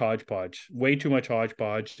so much hodgepodge, way too much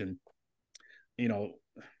hodgepodge. And you know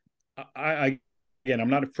I again, I'm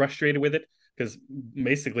not frustrated with it, because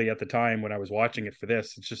basically at the time when I was watching it for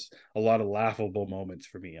this, it's just a lot of laughable moments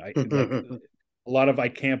for me. I like a lot of, I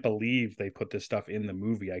can't believe they put this stuff in the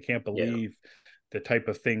movie. I can't Yeah. believe the type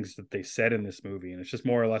of things that they said in this movie, and it's just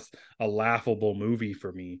more or less a laughable movie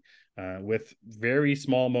for me, with very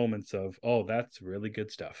small moments of, oh, that's really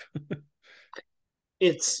good stuff.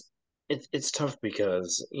 It's it's tough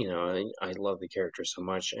because I love the character so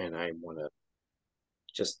much, and I want to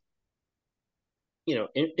just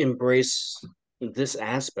embrace this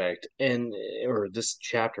aspect and or this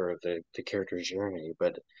chapter of the character's journey.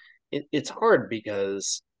 But it's hard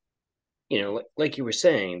because like you were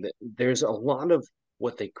saying, that there's a lot of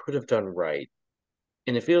what they could have done right,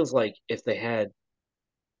 and it feels like if they had,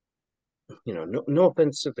 no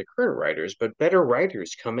offense to the current writers, but better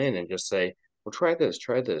writers come in and just say, well, try this,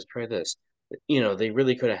 try this, try this. They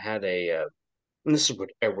really could have had and this is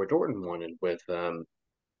what Edward Norton wanted with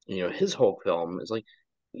his whole film is like,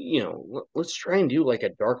 let's try and do like a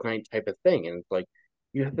Dark Knight type of thing. And it's like,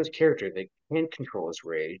 you have this character that can't control his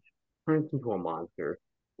rage, turns into a monster,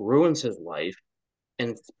 ruins his life,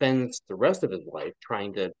 and spends the rest of his life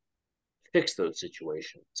trying to fix those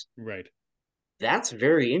situations. Right. That's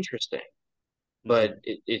very interesting. Mm-hmm. But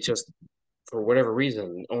it just, for whatever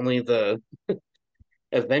reason, only the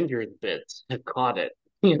Avengers bits have caught it,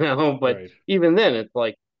 But Right. even then, it's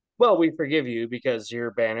like, well, we forgive you because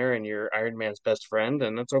you're Banner and you're Iron Man's best friend,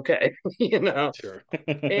 and that's okay, Sure.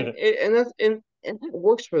 And that's and that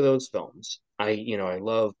works for those films. I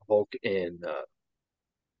love Hulk in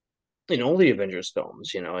all the Avengers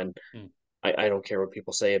films, and Mm. I don't care what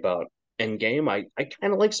people say about Endgame. I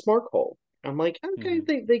kind of like Smart Hulk. I'm like, okay,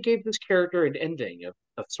 Mm-hmm. they gave this character an ending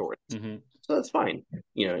of sorts, Mm-hmm. so that's fine.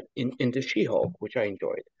 Into She-Hulk, which I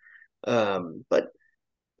enjoyed. But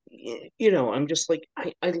I'm just like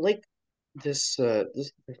I like this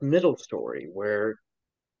middle story where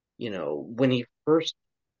when he first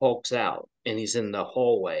hulks out and he's in the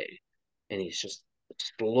hallway and he's just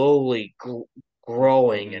slowly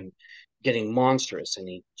growing Mm-hmm. and getting monstrous and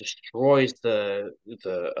he destroys the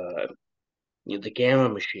gamma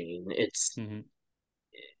machine. It's Mm-hmm.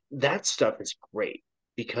 that stuff is great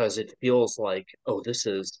because it feels like, oh, this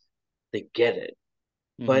is, they get it.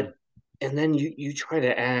 But Mm-hmm. and then you try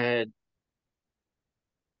to add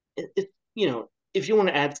it, if you want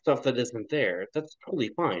to add stuff that isn't there, that's totally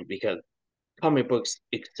fine because comic books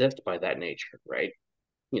exist by that nature, right?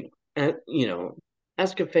 You know,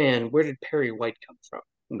 ask a fan, where did Perry White come from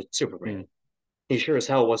with Superman? Mm. He sure as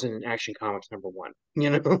hell wasn't in Action Comics #1,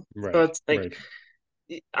 So Right. it's like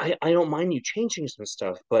Right. I don't mind you changing some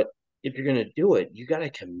stuff, but if you're gonna do it, you gotta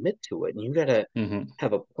commit to it and you gotta Hmm.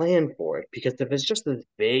 have a plan for it. Because if it's just this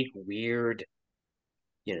vague, weird,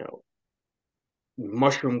 you know,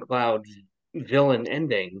 mushroom cloud villain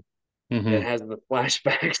ending that Hmm. has the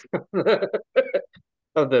flashbacks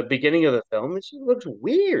of the beginning of the film, it just looks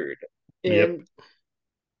weird. Yep. And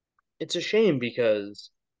it's a shame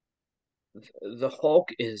because the Hulk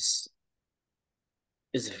is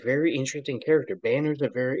a very interesting character. Banner's a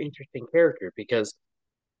very interesting character because,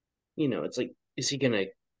 it's like, is he gonna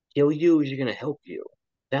kill you? Is he gonna help you?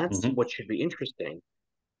 That's Hmm. what should be interesting.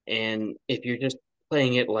 And if you're just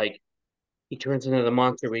playing it like he turns into the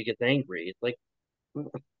monster when he gets angry, it's like, and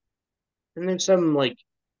there's some like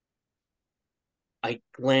I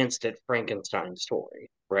glanced at Frankenstein's story,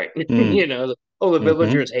 right? Mm. The Hmm.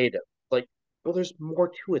 villagers hate him. Like, well, there's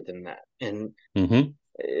more to it than that, and Hmm.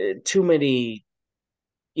 too many,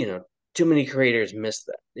 you know, too many creators miss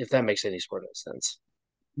that. If that makes any sort of sense.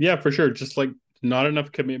 Yeah, for sure. Just like not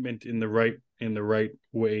enough commitment in the right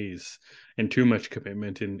ways, and too much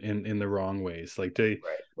commitment in the wrong ways. Like Right,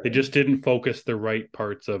 they right. just didn't focus the right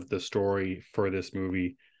parts of the story for this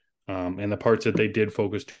movie. And the parts that they did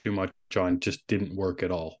focus too much on just didn't work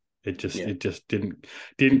at all. Yeah. It just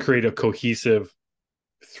didn't create a cohesive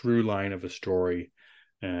through line of a story.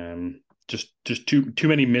 Just too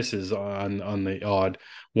many misses on the odd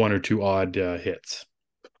one or two odd hits.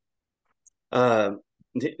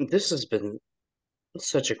 This has been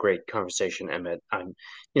such a great conversation, Emmett.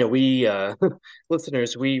 We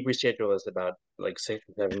listeners, we rescheduled this about like 6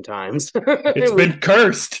 or 7 times. It's we been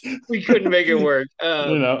cursed. we couldn't make it work.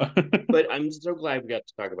 You know. But I'm so glad we got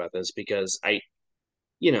to talk about this because I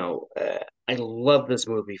love this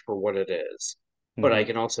movie for what it is, but I Hmm.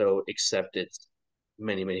 can also accept its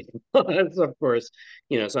many, many flaws, of course.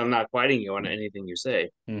 So I'm not fighting you on anything you say.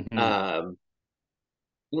 Hmm. Um,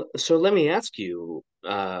 so let me ask you,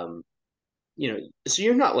 so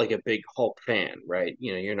you're not like a big Hulk fan, right?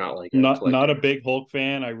 You're not like a Not collector. a big Hulk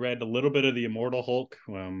fan. I read a little bit of the Immortal Hulk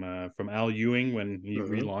from Al Ewing when he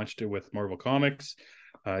Hmm. relaunched it with Marvel Comics.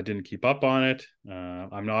 Didn't keep up on it.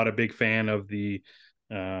 I'm not a big fan of the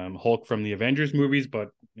Hulk from the Avengers movies, but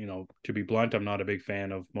to be blunt, I'm not a big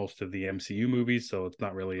fan of most of the MCU movies. So it's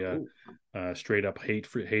not really a straight up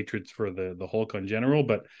hatreds for the Hulk in general.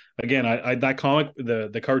 But again, I that comic,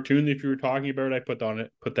 the cartoon that you were talking about, I put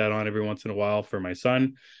that on every once in a while for my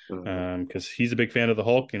son, Hmm. because he's a big fan of the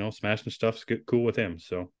Hulk. Smashing stuff's cool with him.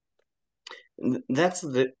 So. That's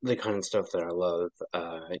the kind of stuff that I love.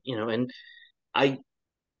 And I,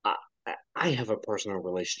 I I have a personal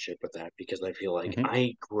relationship with that because I feel like Hmm.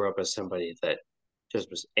 I grew up as somebody that just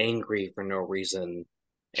was angry for no reason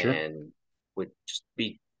Sure. and would just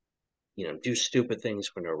be, do stupid things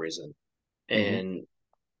for no reason. Hmm. And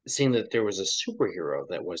seeing that there was a superhero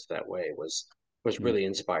that was that way was Mm. really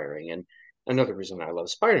inspiring. And another reason I love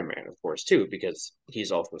Spider-Man, of course, too, because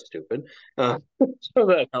he's also stupid. So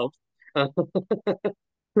that helps. Uh,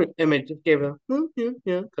 Emmett just gave a yeah,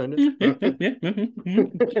 yeah, kind of.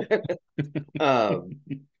 um,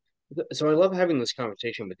 so I love having this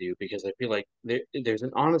conversation with you because I feel like there's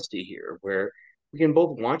an honesty here where we can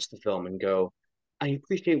both watch the film and go, I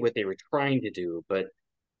appreciate what they were trying to do, but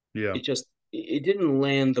Yeah. it didn't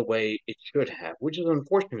land the way it should have, which is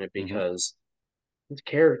unfortunate Hmm. because this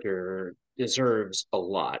character deserves a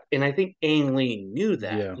lot. And I think Ang Lee knew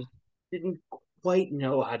that, Yeah. just didn't quite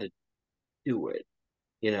know how to do it,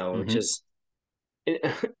 which Hmm. is,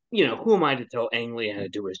 who am I to tell Ang Lee how to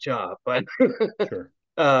do his job? But Sure.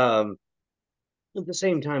 um, at the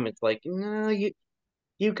same time, it's like, no,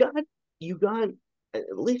 you got you got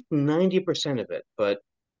at least 90% of it, but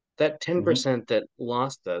that Hmm. 10% that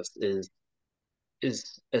lost us is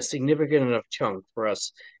a significant enough chunk for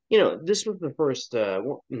us. This was the first,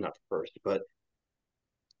 well, not first, but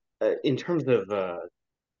in terms of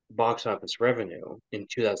box office revenue in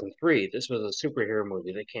 2003, this was a superhero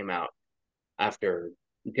movie that came out after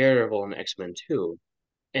Daredevil and X-Men 2,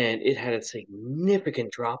 and it had a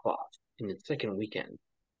significant drop off in its second weekend.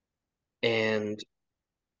 And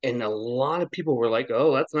a lot of people were like,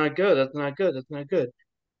 "Oh, that's not good. That's not good. That's not good."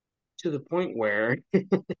 To the point where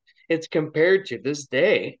it's compared to this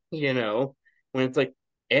day, when it's like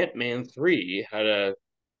Ant-Man 3 had a,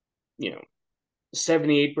 you know,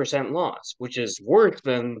 78% loss, which is worse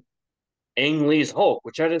than Ang Lee's Hulk,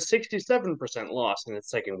 which had a 67% loss in its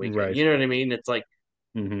second weekend. Right. You know what I mean? It's like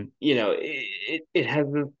Hmm. it has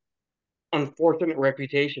this unfortunate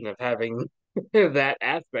reputation of having that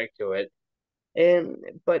aspect to it. And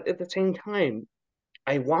but at the same time,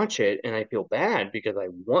 I watch it and I feel bad because I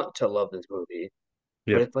want to love this movie,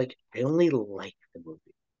 but Yep. it's like I only like the movie.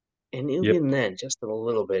 And Yep. even then, just a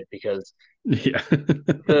little bit because Yeah.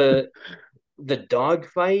 the the dog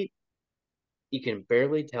fight, you can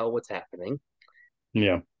barely tell what's happening.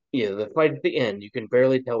 Yeah. The fight at the end, you can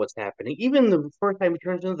barely tell what's happening. Even the first time he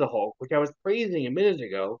turns into the Hulk, which I was praising a minute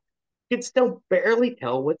ago, you can still barely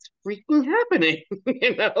tell what's freaking happening.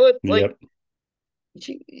 It's like Yep.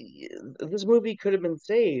 this movie could have been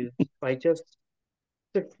saved by just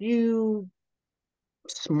a few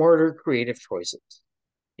smarter creative choices.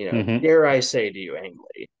 Hmm. Dare I say to you, Ang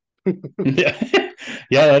Lee. Yeah.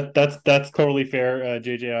 Yeah, that's totally fair,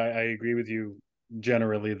 JJ. I agree with you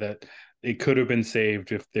generally that it could have been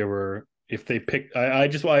saved if there were if they picked. I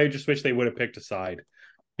just wish they would have picked a side.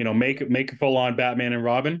 Make a full on Batman and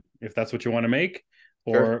Robin if that's what you want to make,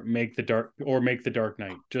 Sure. or make the Dark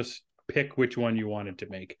Knight. Just pick which one you wanted to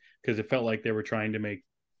make because it felt like they were trying to make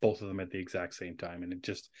both of them at the exact same time, and it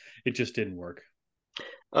just didn't work.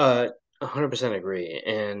 100% agree.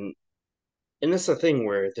 And this is the thing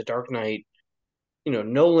where the Dark Knight,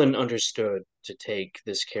 Nolan understood to take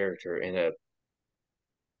this character in a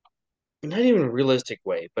not even realistic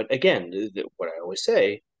way, but again, what I always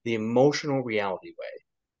say, the emotional reality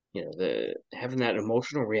way. The having that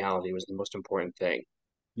emotional reality was the most important thing.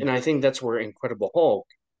 And Yeah. I think that's where Incredible Hulk,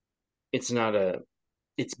 it's not a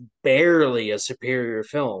it's barely a superior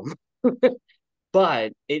film,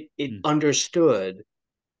 but it Mm. understood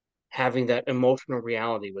having that emotional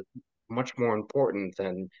reality was much more important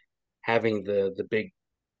than having the big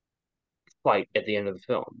fight at the end of the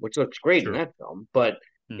film, which looks great in True. that film, but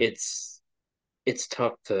Mm. it's it's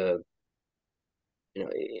tough to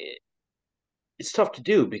it's tough to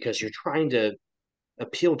do because you're trying to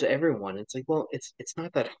appeal to everyone. It's like, well, it's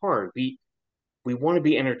not that hard. We want to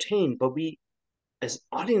be entertained, but we as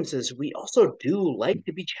audiences, we also do like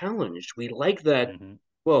to be challenged. We like that, Hmm.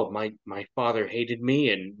 well, my father hated me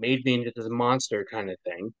and made me into this monster kind of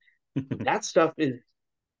thing. That stuff is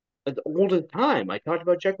as old as time. I talked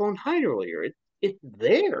about Jekyll and Hyde earlier. It's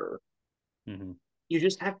there. Hmm. You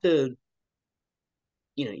just have to,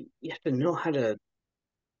 you have to know how to,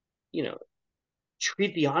 you know,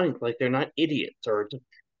 treat the audience like they're not idiots or just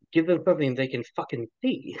give them something they can fucking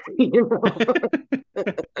see.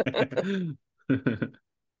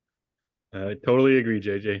 I totally agree,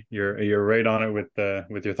 JJ. You're right on it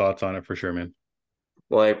with your thoughts on it for sure, man.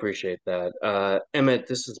 Well, I appreciate that. Emmett,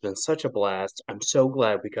 this has been such a blast. I'm so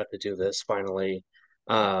glad we got to do this finally.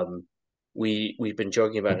 Um, we've been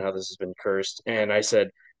joking about how this has been cursed, and I said,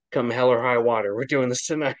 "Come hell or high water, we're doing this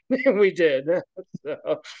tonight." And we did.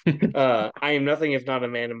 So, I am nothing if not a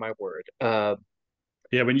man of my word.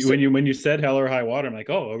 Yeah, when you So when you when you said Hell or High Water, I'm like,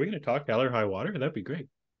 oh, are we going to talk Hell or High Water? That'd be great.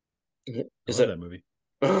 I is love it? that movie.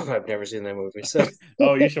 I've never seen that movie, so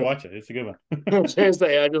Oh, you should watch it. It's a good one.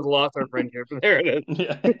 seriously, I just lost our friendship. There it is.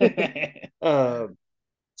 Yeah. Um,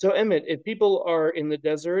 So, Emmett, if people are in the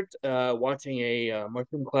desert watching a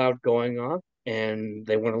mushroom cloud going off and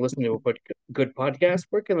they want to listen to a good podcast,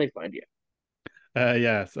 where can they find you?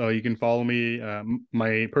 Yeah, so you can follow me.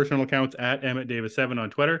 My personal account's at Emmet Davis 7 on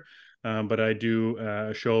Twitter. But I do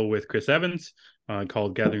a show with Chris Evans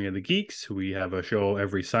called Gathering of the Geeks. We have a show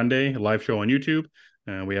every Sunday, a live show on YouTube.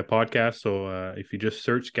 We have podcasts. So if you just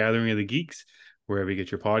search Gathering of the Geeks, wherever you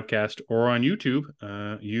get your podcast or on YouTube,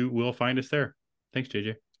 you will find us there. Thanks,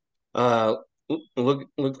 JJ. Uh, look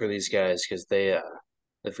for these guys because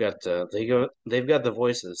they've got the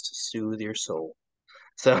voices to soothe your soul.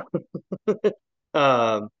 So,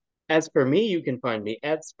 um, as for me, you can find me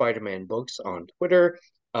at Spider-Man Books on Twitter,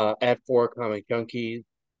 at Four Comic Junkies.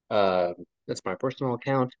 Uh, that's my personal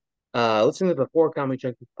account. Listen to the Four Comic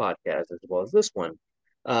Junkies podcast as well as this one.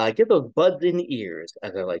 Get those buds in the ears,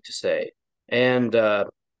 as I like to say. And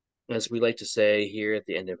as we like to say here at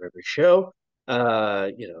the end of every show,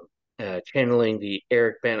 channeling the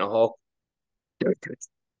Eric Bana Hulk.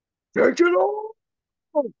 Digital.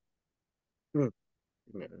 Hmm,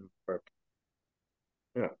 burp.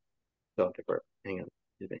 Yeah, don't take burp. Hang on.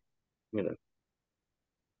 Excuse me. I'm gonna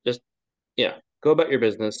just yeah. Go about your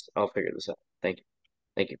business. I'll figure this out. Thank you.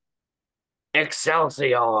 Thank you.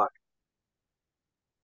 Excelsior.